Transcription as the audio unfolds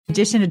In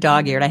addition to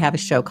dog-eared, I have a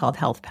show called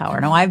Health Power.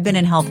 Now, I've been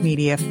in health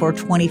media for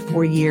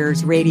 24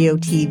 years, radio,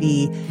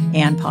 TV,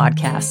 and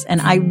podcasts.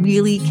 And I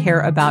really care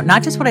about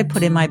not just what I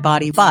put in my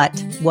body, but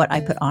what I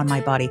put on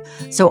my body.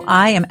 So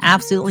I am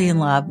absolutely in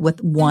love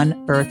with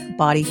One Earth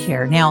Body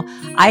Care. Now,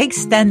 I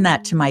extend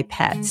that to my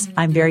pets.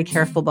 I'm very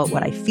careful about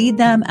what I feed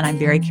them, and I'm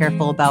very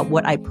careful about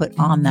what I put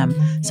on them.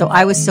 So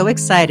I was so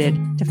excited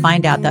to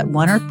find out that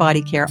One Earth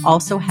Body Care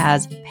also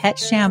has pet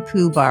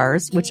shampoo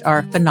bars, which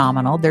are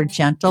phenomenal. They're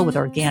gentle with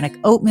organic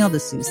oatmeal to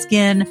soothe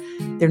skin.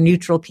 Their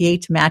neutral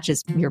pH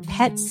matches your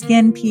pet's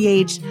skin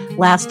pH,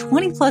 last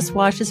 20 plus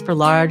washes for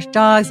large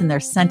dogs, and they're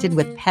scented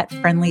with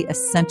pet-friendly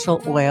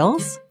essential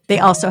oils. They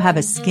also have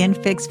a skin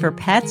fix for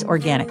pets,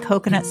 organic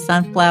coconut,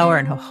 sunflower,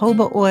 and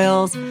jojoba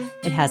oils.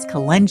 It has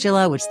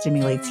calendula, which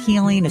stimulates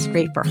healing. It's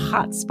great for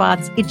hot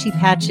spots, itchy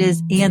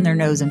patches, and their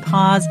nose and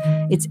paws.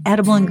 It's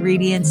edible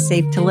ingredients,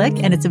 safe to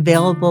lick, and it's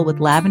available with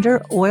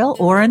lavender oil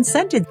or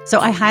unscented. So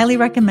I highly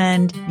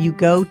recommend you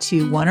go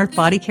to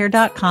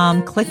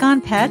oneearthbodycare.com, click on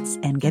pets,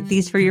 and get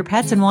these for your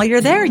pets. And while you're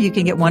there, you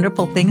can get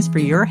wonderful things for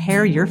your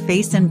hair, your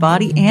face and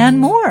body, and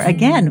more.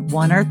 Again,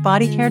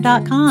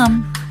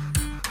 oneearthbodycare.com.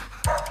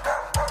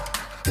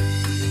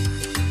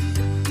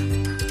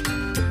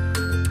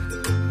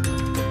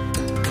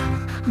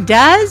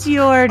 Does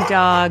your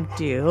dog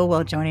do?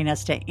 Well, joining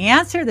us to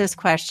answer this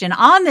question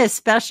on this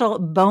special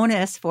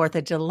bonus 4th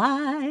of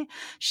July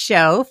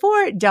show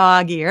for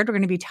Dog Eared, we're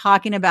going to be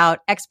talking about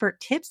expert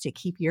tips to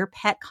keep your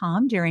pet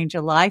calm during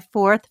July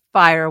 4th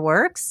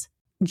fireworks.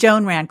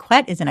 Joan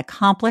Ranquet is an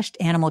accomplished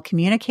animal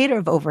communicator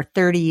of over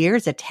 30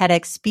 years, a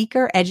TEDx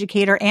speaker,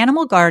 educator,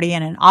 animal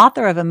guardian, and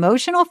author of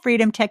Emotional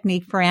Freedom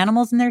Technique for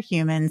Animals and Their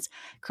Humans,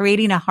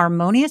 creating a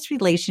harmonious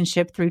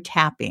relationship through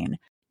tapping.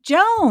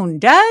 Joan,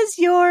 does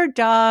your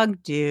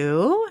dog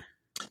do?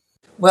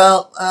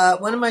 Well,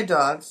 one of my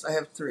dogs, I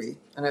have 3,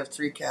 and I have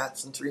 3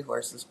 cats and 3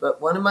 horses, but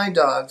one of my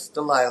dogs,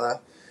 Delilah,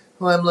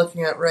 who I'm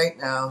looking at right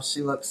now, she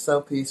looks so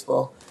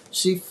peaceful.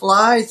 She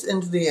flies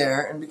into the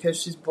air, and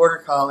because she's border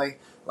collie,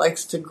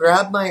 likes to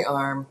grab my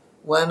arm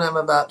when I'm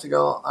about to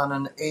go on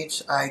an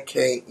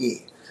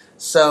HIKE.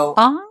 So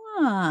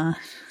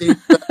she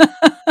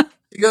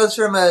goes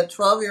from a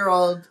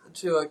 12-year-old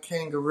to a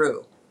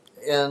kangaroo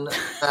in a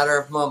matter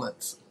of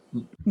moments.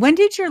 When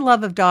did your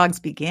love of dogs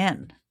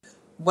begin?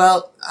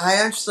 Well, I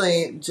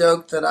actually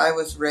joked that I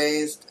was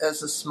raised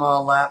as a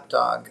small lap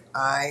dog.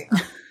 I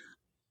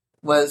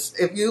was,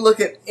 if you look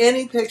at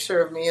any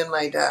picture of me and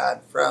my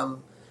dad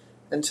from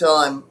until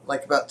I'm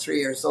like about 3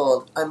 years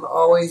old, I'm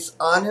always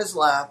on his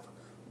lap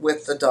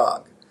with the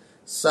dog.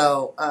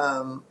 So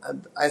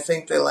I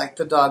think they like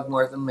the dog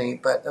more than me,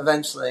 but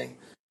eventually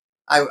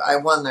I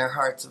won their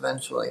hearts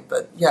eventually.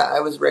 But yeah, I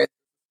was raised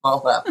as a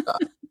small lap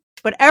dog.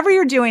 Whatever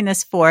you're doing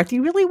this 4th,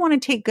 you really want to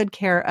take good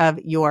care of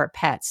your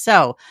pets.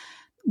 So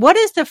what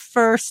is the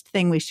first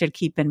thing we should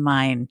keep in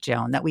mind,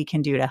 Joan, that we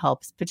can do to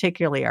help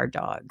particularly our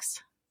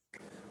dogs?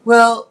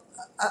 Well,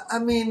 I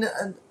mean,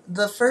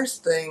 the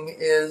first thing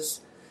is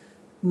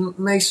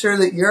make sure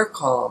that you're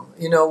calm.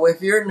 You know,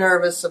 if you're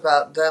nervous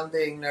about them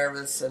being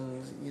nervous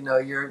and, you know,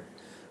 you're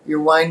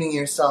winding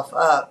yourself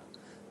up,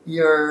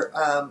 you're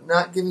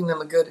not giving them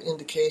a good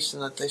indication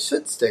that they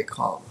should stay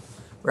calm,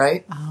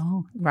 right?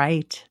 Oh,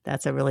 right.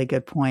 That's a really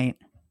good point.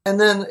 And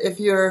then if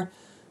you're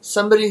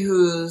somebody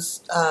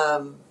who's,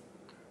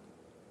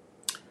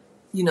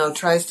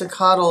 tries to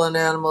coddle an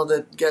animal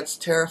that gets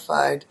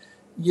terrified,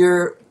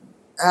 you're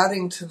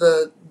adding to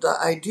the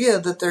idea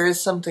that there is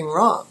something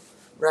wrong,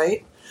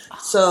 right?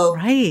 So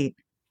right.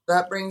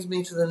 That brings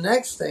me to the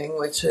next thing,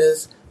 which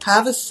is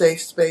have a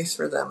safe space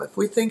for them. If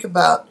we think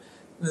about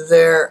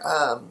their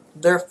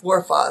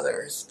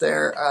forefathers,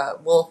 their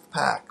wolf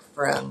pack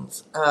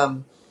friends,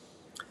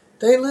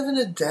 they live in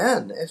a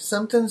den. If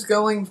something's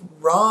going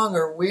wrong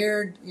or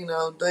weird,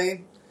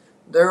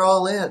 they're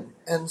all in.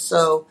 And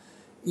so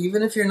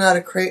even if you're not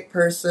a crate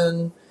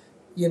person,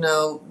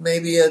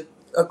 maybe a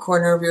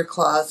corner of your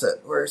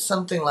closet or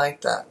something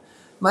like that.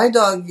 My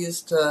dog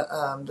used to,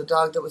 the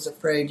dog that was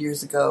afraid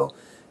years ago,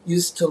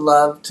 used to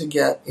love to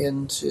get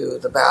into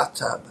the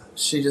bathtub.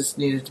 She just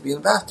needed to be in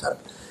the bathtub.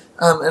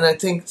 And I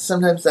think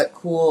sometimes that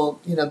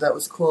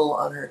was cool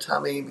on her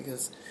tummy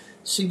because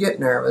she'd get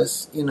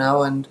nervous,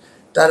 and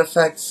that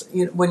affects,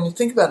 when you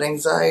think about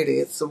anxiety,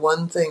 it's the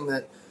one thing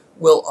that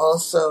will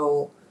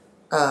also,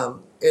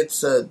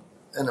 it's an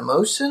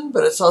emotion,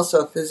 but it's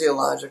also a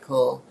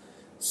physiological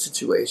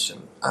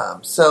situation.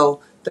 So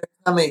their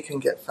tummy can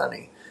get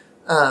funny.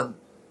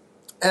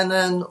 And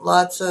then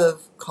lots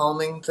of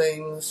calming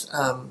things.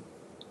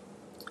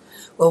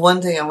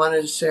 One thing I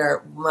wanted to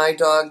share, my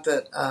dog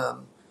that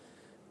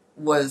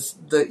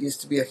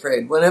used to be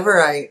afraid.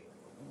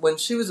 When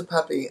she was a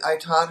puppy, I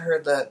taught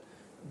her that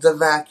the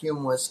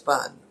vacuum was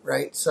fun,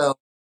 right? So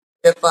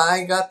if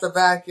I got the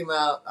vacuum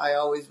out, I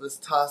always was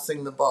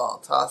tossing the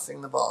ball.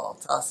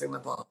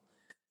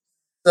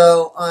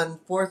 So on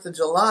 4th of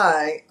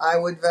July, I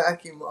would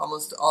vacuum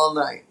almost all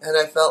night, and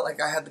I felt like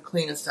I had the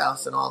cleanest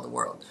house in all the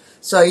world.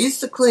 So I used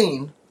to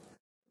clean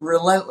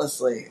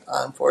relentlessly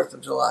on 4th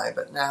of July,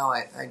 but now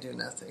I do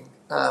nothing.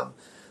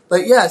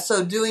 But yeah,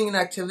 so doing an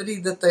activity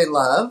that they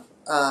love,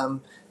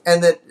 and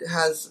that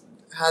has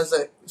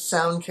a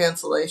sound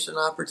cancellation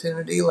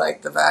opportunity,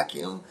 like the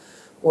vacuum,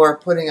 or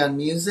putting on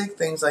music,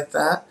 things like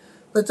that.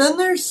 But then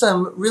there's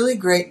some really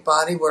great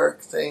body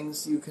work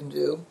things you can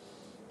do.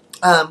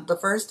 The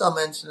first I'll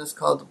mention is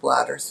called the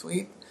bladder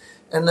sweep,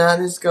 and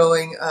that is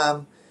going.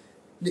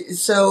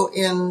 So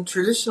in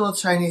traditional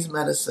Chinese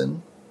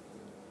medicine,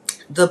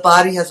 the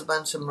body has a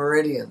bunch of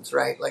meridians,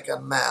 right, like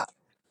a map.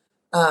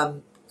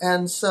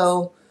 And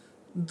so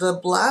the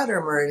bladder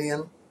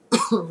meridian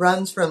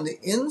runs from the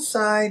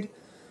inside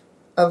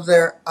of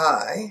their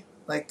eye,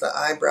 like the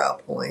eyebrow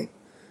point,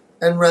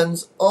 and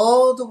runs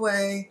all the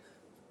way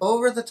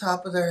over the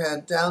top of their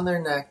head, down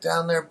their neck,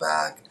 down their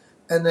back,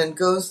 and then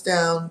goes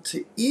down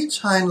to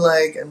each hind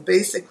leg and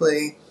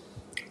basically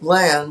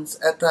lands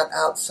at that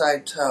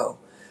outside toe.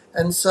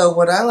 And so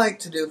what I like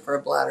to do for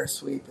a bladder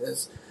sweep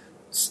is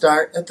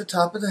start at the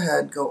top of the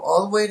head, go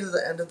all the way to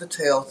the end of the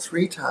tail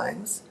 3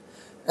 times,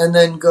 and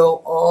then go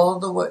all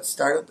the way,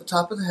 start at the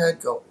top of the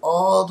head, go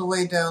all the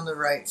way down the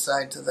right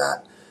side to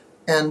that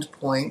end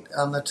point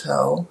on the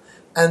toe,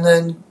 and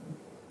then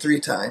 3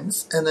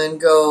 times, and then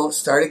go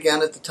start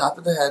again at the top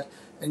of the head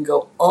and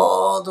go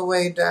all the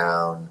way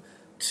down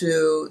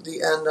to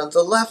the end of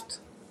the left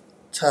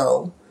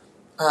toe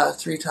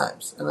 3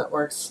 times. And that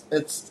works.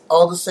 It's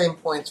all the same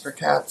points for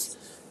cats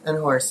and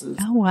horses.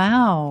 Oh,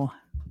 wow.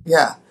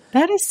 Yeah.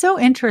 That is so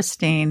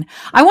interesting.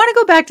 I want to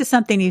go back to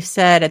something you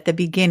said at the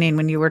beginning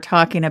when you were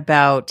talking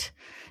about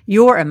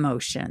your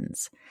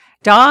emotions.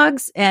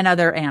 Dogs and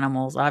other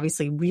animals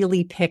obviously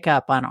really pick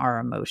up on our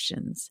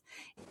emotions.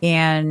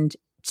 And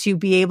to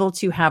be able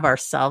to have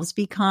ourselves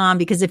be calm,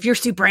 because if you're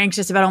super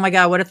anxious about, oh my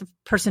God, what if the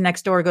person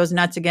next door goes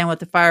nuts again with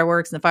the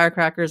fireworks and the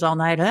firecrackers all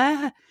night?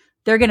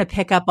 They're going to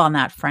pick up on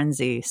that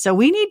frenzy. So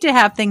we need to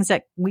have things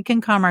that we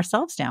can calm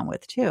ourselves down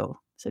with too.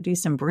 So do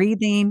some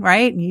breathing,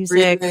 right?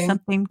 Music, Breathing,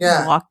 something,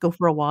 yeah. go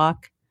for a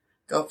walk.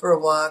 Go for a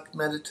walk,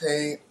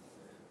 meditate.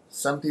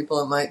 Some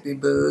people it might be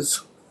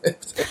booze.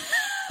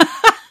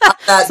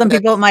 Some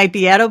people it might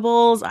be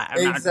edibles.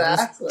 I'm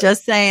exactly.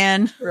 Just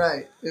saying.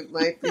 Right. It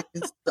might be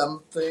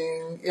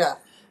something. Yeah.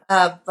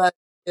 But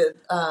it,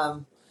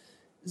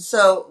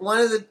 so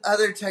one of the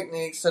other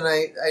techniques, and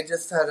I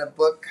just had a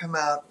book come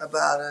out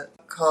about it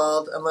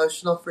called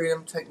Emotional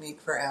Freedom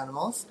Technique for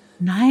Animals.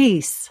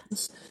 Nice.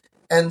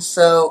 And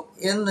so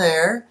in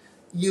there,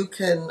 you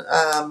can,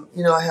 I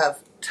have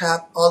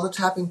all the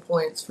tapping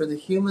points for the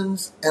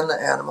humans and the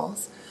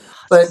animals.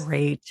 But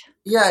great.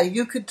 Yeah,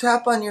 you could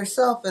tap on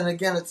yourself. And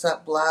again, it's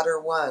that bladder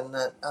 1,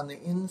 that on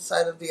the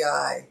inside of the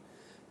eye.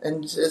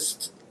 And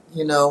just,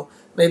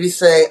 maybe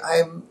say,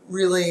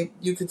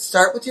 you could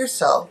start with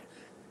yourself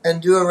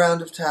and do a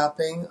round of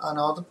tapping on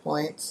all the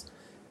points.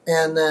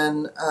 And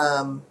then,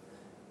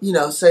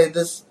 say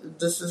this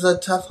is a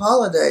tough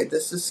holiday.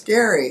 This is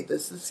scary.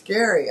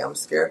 I'm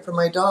scared for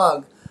my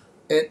dog.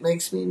 It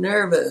makes me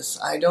nervous.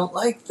 I don't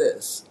like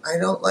this.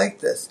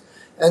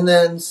 And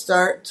then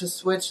start to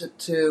switch it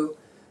to,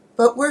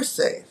 but we're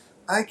safe.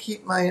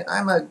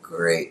 I'm a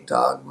great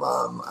dog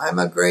mom. I'm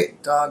a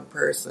great dog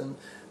person.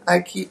 I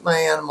keep my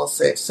animals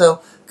safe.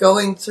 So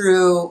going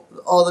through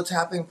all the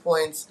tapping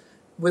points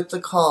with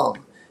the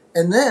calm.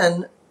 And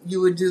then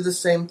you would do the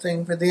same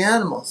thing for the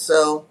animal.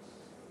 So,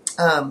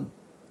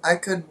 I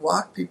could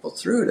walk people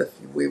through it if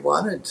we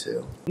wanted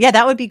to. Yeah,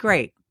 that would be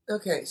great.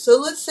 Okay, so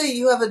let's say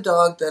you have a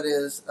dog that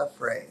is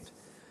afraid.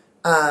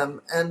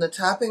 And the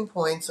tapping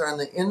points are on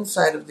the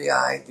inside of the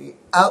eye, the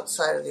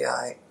outside of the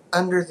eye,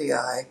 under the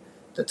eye,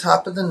 the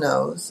top of the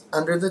nose,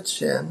 under the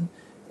chin,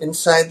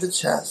 inside the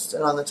chest,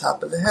 and on the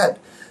top of the head.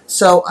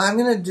 So I'm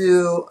going to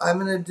do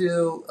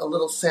a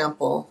little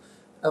sample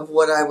of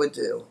what I would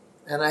do.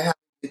 And I have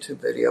a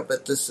YouTube video,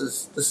 but this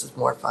is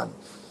more fun.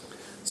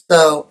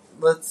 So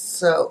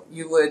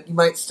you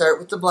might start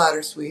with the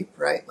bladder sweep,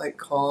 right? Like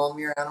calm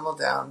your animal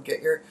down,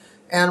 get your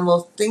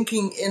animal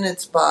thinking in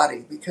its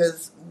body,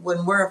 because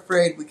when we're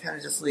afraid, we kind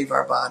of just leave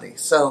our body.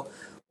 So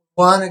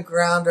we want to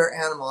ground our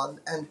animal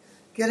and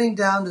getting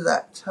down to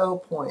that toe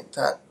point,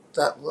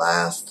 that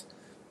last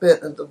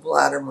bit of the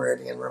bladder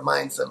meridian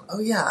reminds them,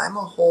 oh yeah, I'm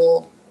a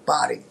whole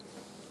body.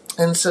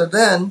 And so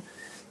then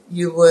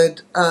you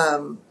would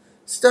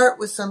start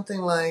with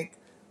something like,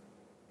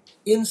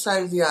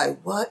 inside of the eye,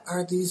 what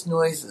are these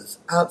noises?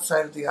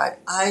 Outside of the eye,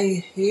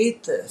 I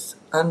hate this.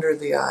 Under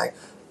the eye,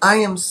 I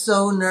am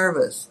so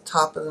nervous.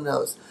 Top of the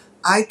nose,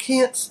 I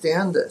can't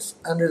stand this.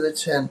 Under the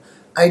chin,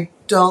 I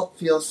don't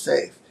feel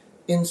safe.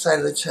 Inside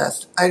of the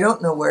chest, I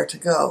don't know where to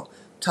go.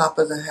 Top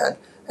of the head,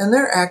 and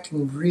they're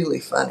acting really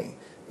funny.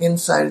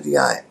 Inside of the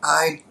eye,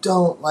 I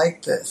don't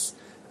like this.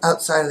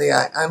 Outside of the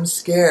eye, I'm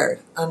scared.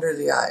 Under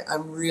the eye,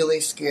 I'm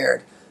really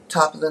scared.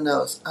 Top of the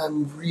nose,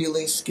 I'm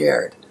really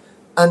scared.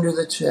 Under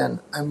the chin,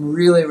 I'm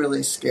really,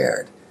 really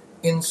scared.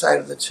 Inside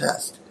of the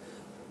chest.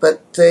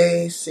 But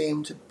they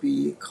seem to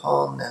be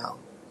calm now.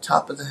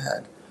 Top of the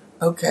head.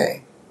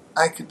 Okay,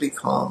 I could be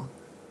calm.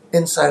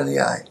 Inside of the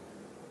eye.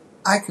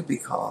 I could be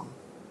calm.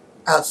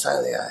 Outside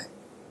of the eye.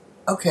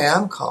 Okay,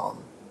 I'm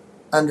calm.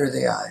 Under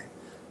the eye.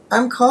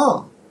 I'm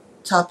calm.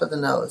 top of the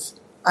nose.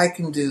 I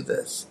can do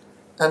this.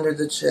 Under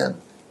the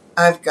chin.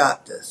 I've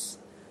got this.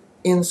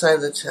 Inside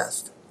the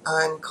chest.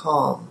 I'm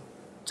calm.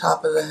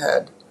 Top of the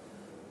head.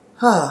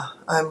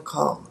 I'm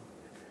calm.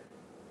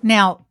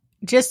 Now,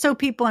 just so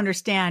people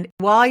understand,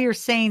 while you're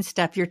saying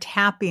stuff, you're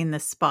tapping the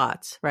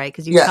spots, right?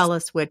 Because you Yes. tell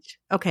us which.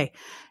 Okay.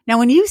 Now,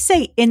 when you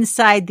say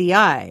inside the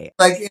eye,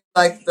 like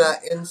the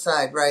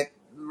inside, right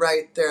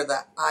there,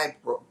 that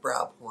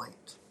eyebrow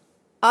point.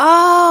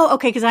 oh,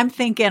 okay. Because I'm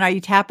thinking, are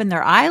you tapping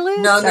their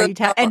eyelids? No, Are you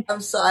no.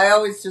 I'm sorry. I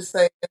always just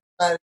say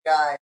inside the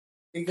eye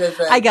because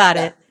I got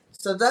it.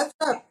 So that's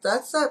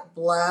that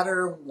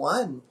bladder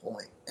 1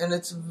 point, and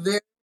it's very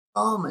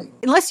calming.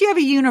 Unless you have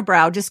a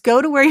unibrow, just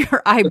go to where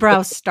your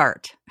eyebrows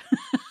start.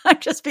 I'm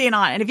just being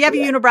honest. And if you have a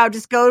unibrow,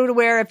 just go to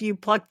where if you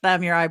plucked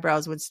them, your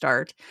eyebrows would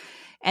start.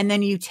 And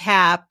then you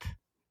tap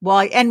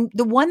and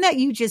the one that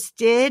you just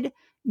did,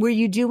 were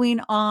you doing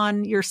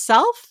on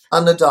yourself?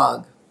 On the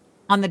dog.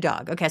 On the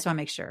dog. Okay, so I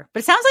make sure. But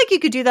it sounds like you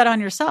could do that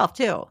on yourself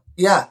too.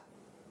 Yeah.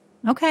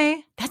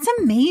 Okay. That's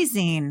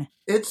amazing.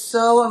 It's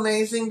so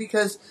amazing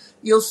because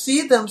you'll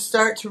see them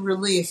start to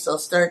release. They'll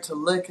start to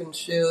lick and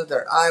chew.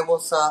 Their eye will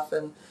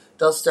soften.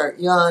 They'll start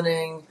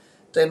yawning.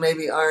 They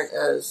maybe aren't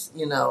as,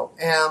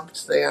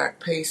 amped. They aren't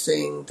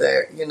pacing.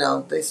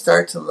 They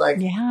start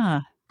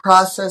to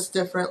process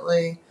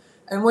differently.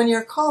 And when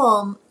you're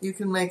calm, you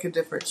can make a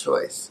different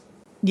choice.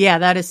 Yeah,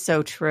 that is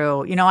so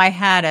true. I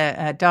had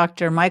a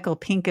Dr. Michael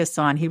Pincus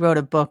on. He wrote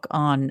a book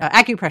on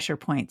acupressure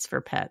points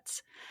for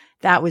pets.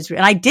 And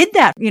I did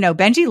that.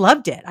 Benji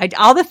loved it.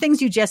 All the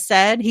things you just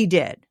said, he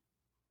did.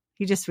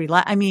 He just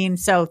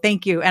so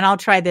thank you. And I'll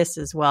try this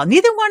as well.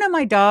 Neither one of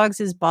my dogs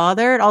is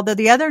bothered. Although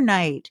the other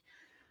night,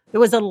 it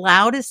was the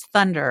loudest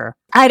thunder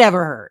I'd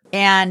ever heard.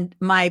 And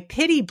my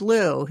Pitty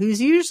Blue,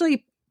 who's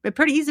usually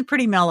he's a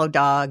pretty mellow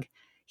dog.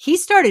 He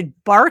started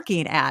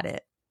barking at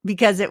it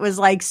because it was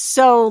like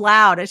so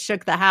loud. It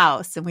shook the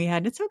house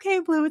and it's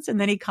okay, Blue.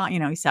 And then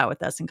he sat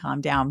with us and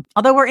calmed down.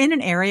 Although we're in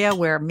an area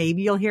where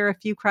maybe you'll hear a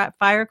few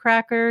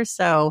firecrackers.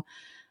 So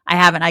I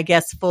haven't, I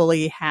guess,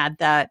 fully had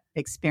that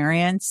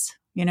experience,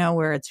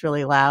 where it's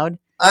really loud.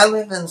 I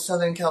live in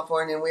Southern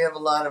California and we have a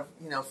lot of,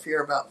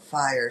 fear about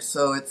fire.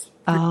 So it's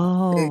pretty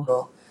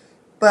illegal.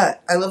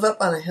 But I live up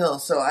on a hill,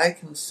 so I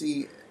can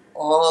see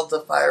all the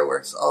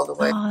fireworks all the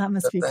way. Oh, that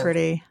must be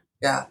pretty.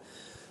 Yeah.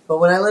 But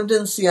when I lived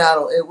in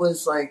Seattle, it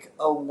was like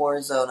a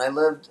war zone. I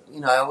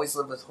always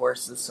lived with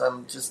horses, so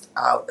I'm just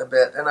out a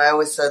bit. And I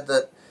always said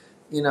that,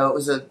 it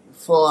was a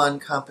full-on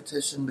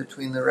competition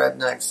between the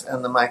rednecks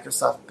and the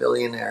Microsoft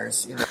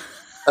billionaires,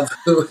 of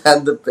who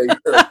had the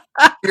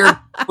bigger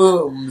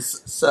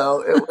booms.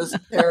 So it was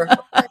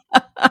terrifying.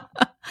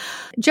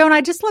 Joan,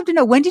 I'd just love to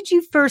know, when did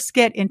you first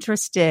get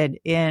interested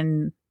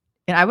in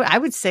I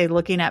would say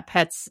looking at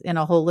pets in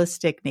a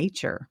holistic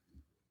nature?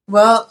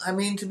 Well,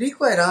 to be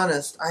quite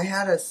honest, I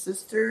had a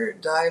sister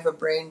die of a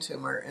brain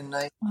tumor in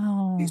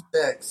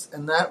 1986,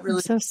 and that really...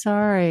 I'm so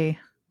sorry.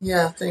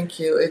 Yeah, thank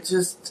you.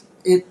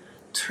 It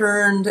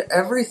turned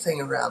everything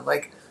around.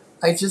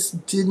 I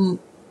just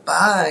didn't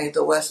buy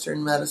the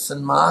Western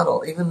medicine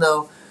model, even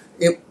though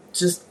it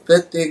just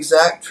fit the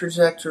exact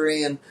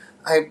trajectory, and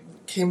I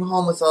came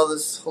home with all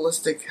this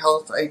holistic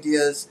health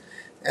ideas,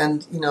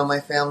 and, my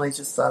family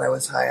just thought I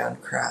was high on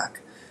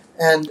crack.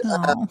 And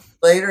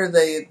later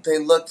they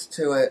looked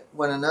to it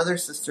when another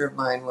sister of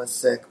mine was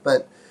sick,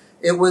 but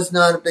it was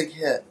not a big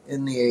hit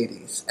in the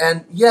 80s.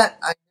 And yet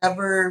I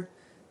never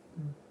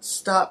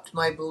stopped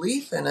my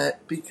belief in it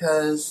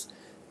because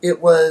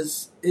it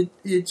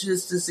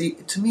just is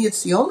to me,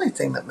 it's the only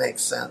thing that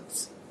makes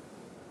sense.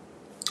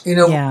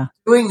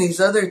 Doing these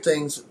other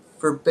things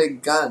for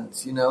big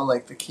guns,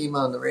 like the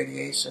chemo and the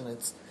radiation,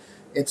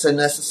 it's a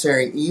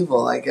necessary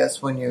evil, I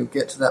guess, when you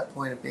get to that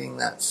point of being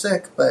that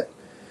sick. But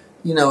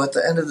at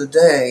the end of the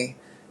day,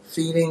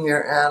 feeding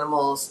your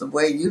animals the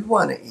way you'd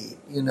want to eat,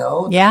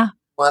 Yeah. You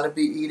want to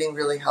be eating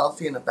really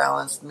healthy and a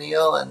balanced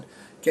meal and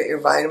get your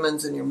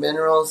vitamins and your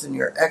minerals and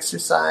your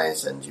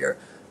exercise and your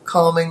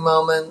calming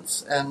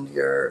moments and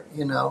your,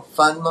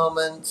 fun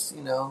moments,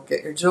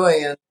 get your joy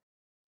in,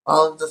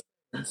 all of the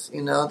things,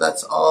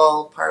 that's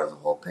all part of the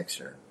whole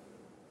picture.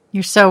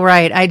 You're so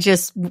right. I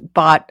just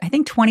bought, I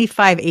think,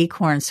 25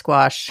 acorn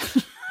squash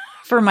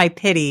for my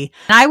Pitty.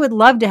 And I would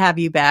love to have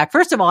you back.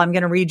 First of all, I'm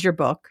going to read your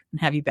book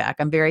and have you back.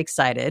 I'm very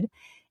excited.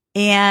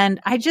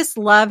 And I just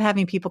love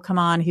having people come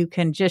on who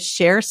can just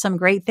share some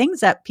great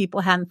things that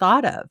people hadn't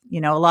thought of.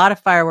 A lot of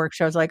fireworks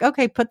shows like,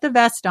 okay, put the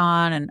vest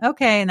on and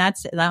okay. And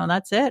that's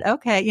it.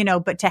 Okay.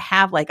 But to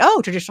have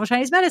traditional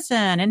Chinese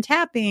medicine and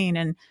tapping,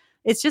 and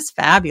it's just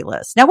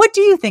fabulous. Now, what do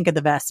you think of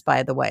the vests,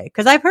 by the way?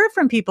 Because I've heard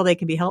from people they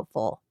can be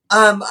helpful.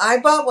 I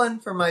bought one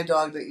for my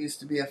dog that used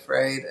to be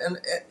afraid, and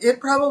it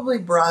probably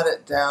brought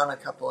it down a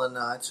couple of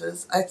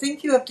notches. I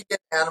think you have to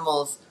get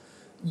animals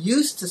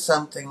used to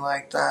something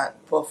like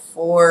that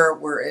before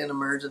we're in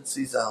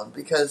emergency zone,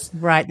 because...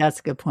 Right, that's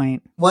a good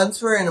point. Once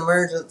we're in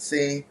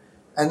emergency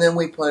and then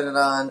we put it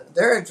on,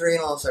 their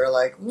adrenals are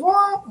like,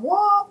 wah,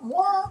 wah,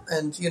 wah,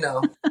 and,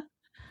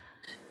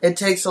 It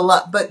takes a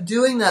lot, but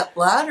doing that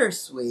bladder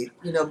sweep,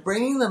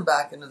 bringing them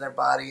back into their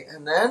body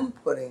and then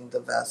putting the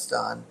vest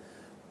on,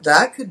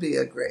 that could be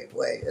a great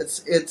way.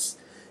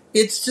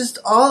 It's just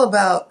all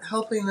about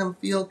helping them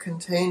feel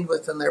contained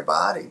within their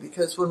body,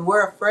 because when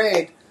we're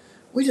afraid,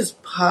 we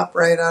just pop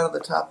right out of the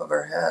top of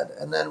our head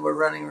and then we're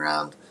running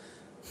around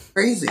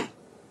crazy.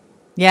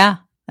 Yeah,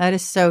 that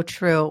is so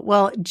true.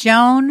 Well,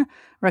 Joan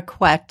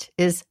Ranquet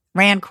is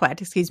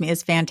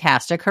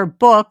fantastic. Her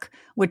book,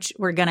 which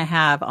we're going to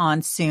have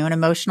on soon,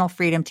 Emotional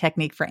Freedom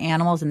Technique for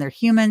Animals and Their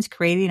Humans,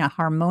 Creating a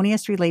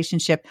Harmonious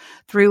Relationship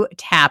Through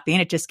Tapping.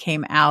 It just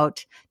came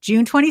out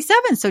June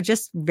 27th, so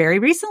just very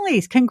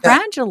recently.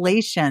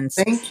 Congratulations.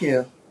 Yeah. Thank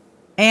you.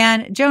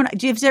 And Joan,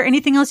 is there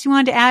anything else you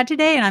wanted to add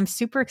today? And I'm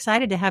super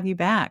excited to have you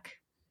back.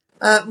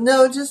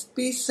 No, just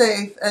be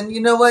safe. And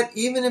you know what?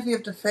 Even if you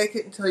have to fake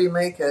it until you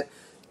make it,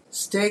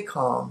 stay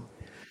calm.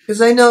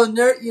 Because I know,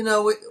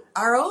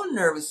 our own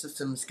nervous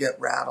systems get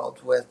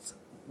rattled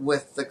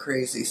with the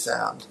crazy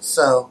sound.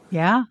 So,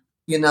 yeah,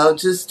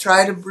 just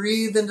try to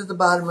breathe into the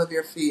bottom of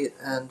your feet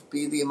and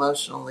be the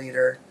emotional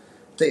leader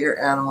that your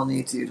animal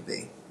needs you to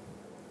be.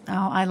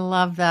 Oh, I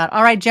love that.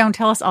 All right, Joan,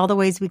 tell us all the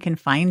ways we can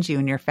find you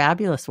and your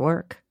fabulous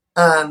work.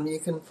 You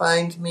can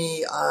find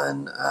me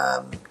on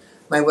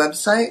my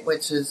website,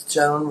 which is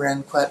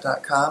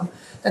joanranquet.com.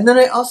 And then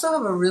I also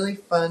have a really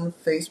fun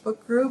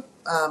Facebook group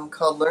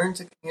called Learn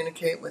to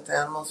Communicate with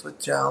Animals with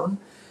Joan.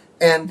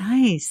 And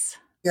nice.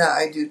 Yeah,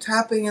 I do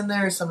tapping in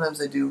there. Sometimes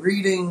I do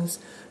readings.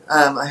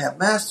 I have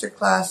master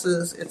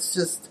classes. It's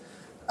just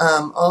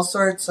all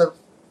sorts of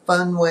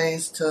fun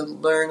ways to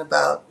learn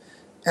about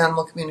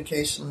animal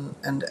communication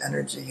and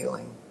energy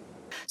healing.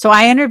 So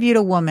I interviewed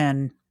a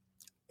woman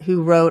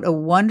who wrote a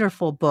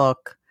wonderful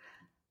book,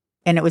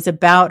 and it was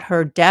about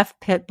her deaf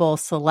pit bull,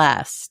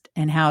 Celeste,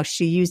 and how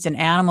she used an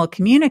animal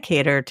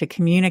communicator to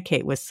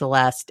communicate with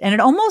Celeste. And it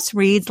almost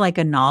reads like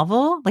a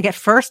novel. Like at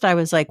first I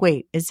was like,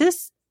 wait, is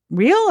this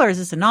real or is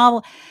this a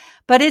novel?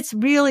 But it's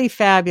really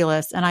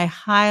fabulous, and I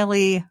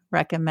highly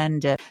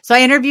recommend it. So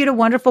I interviewed a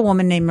wonderful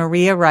woman named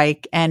Maria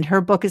Reich, and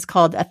her book is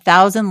called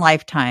 1,000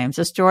 Lifetimes,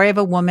 a story of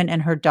a woman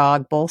and her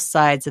dog, both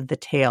sides of the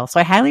tale. So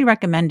I highly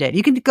recommend it.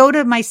 You can go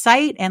to my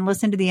site and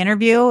listen to the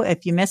interview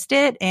if you missed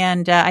it.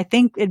 And I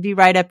think it'd be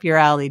right up your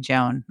alley,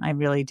 Joan. I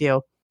really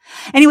do.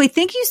 Anyway,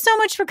 thank you so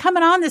much for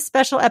coming on this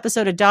special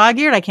episode of Dog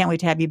Eared. I can't wait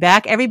to have you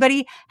back.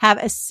 Everybody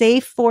have a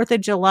safe 4th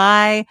of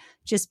July.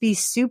 Just be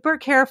super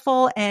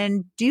careful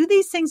and do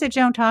these things that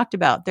Joan talked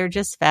about. They're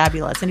just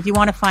fabulous. And if you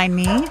want to find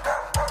me,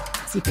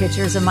 see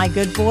pictures of my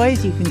good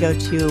boys, you can go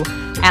to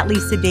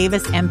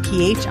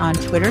 @LisaDavisMPH on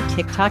Twitter,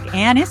 TikTok,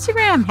 and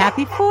Instagram.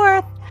 Happy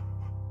 4th.